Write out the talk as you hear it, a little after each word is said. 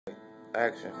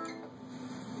Action.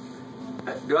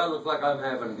 Do I look like I'm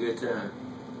having a good time?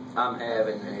 I'm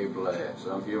having a blast.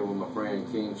 I'm here with my friend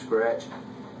King Scratch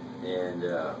and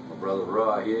my brother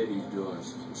Raw here. He's doing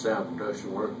some sound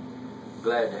production work.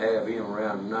 Glad to have him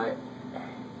around tonight.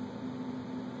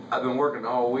 I've been working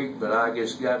all week, but I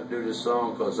just got to do this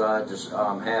song because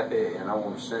I'm happy and I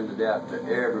want to send it out to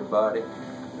everybody.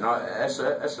 And that's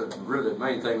a really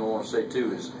main thing I want to say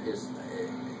too is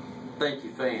thank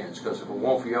you fans, because if it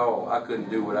weren't for y'all, I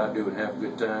couldn't do what I do and have a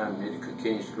good time. Neither could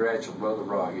King Scratch or Brother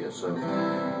Raw here. So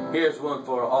here's one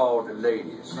for all the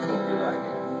ladies. Hope you like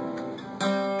it.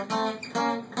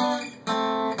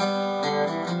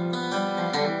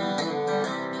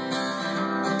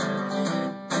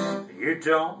 You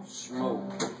don't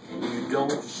smoke, and you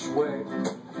don't swear,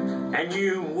 and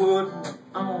you wouldn't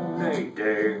on a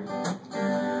dare.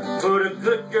 But a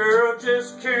good girl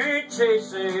just can't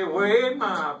chase away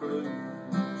my blues.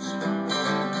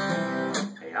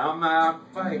 Hey, I'm out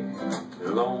fighting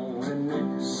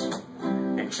loneliness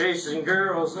and chasing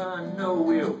girls I know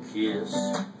will kiss.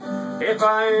 If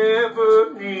I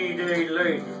ever need a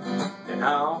lady, then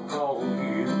I'll call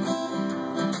you.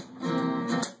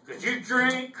 'Cause you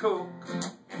drink Coke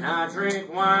and I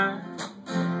drink wine.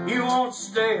 You won't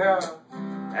stay out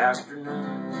after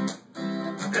 9.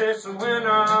 That's when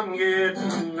I'm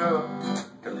getting up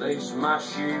to lace my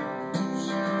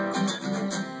shoes.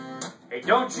 Hey,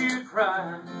 don't you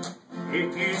cry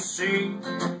if you see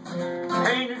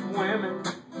painted women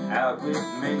out with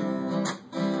me.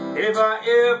 If I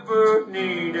ever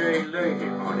need a lady,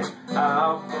 honey,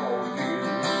 I'll call you.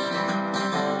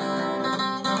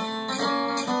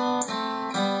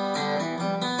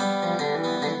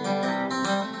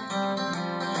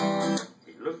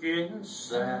 Look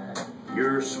inside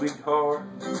your sweetheart.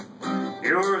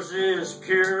 Yours is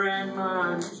pure and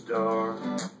mine is dark.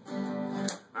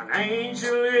 An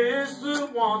angel is the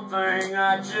one thing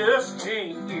I just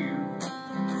can't use.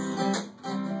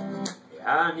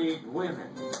 I need women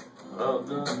of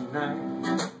the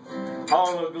night,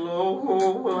 all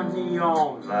aglow a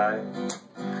neon light.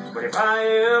 But if I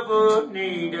ever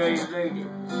need a lady,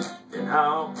 then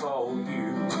I'll call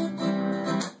you.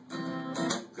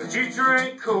 'Cause you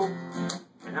drink Coke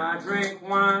and I drink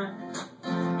wine.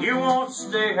 You won't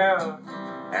stay out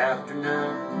after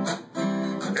 9.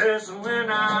 That's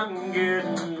when I'm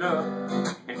getting up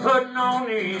and putting on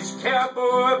these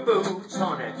cowboy boots,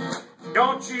 honey.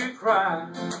 Don't you cry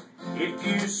if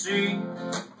you see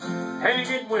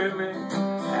painted women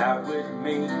out with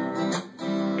me.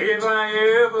 If I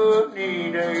ever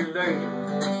need a lady,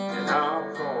 then I'll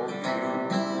call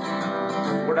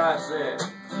you. What I said?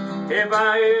 If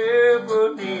I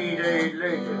ever need a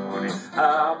lady, honey,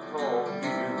 I'll call you.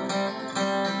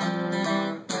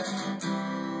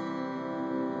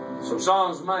 Some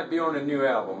songs might be on the new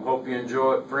album. Hope you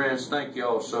enjoy it, friends. Thank you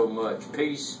all so much.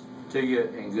 Peace to you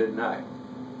and good night.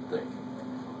 Thank you.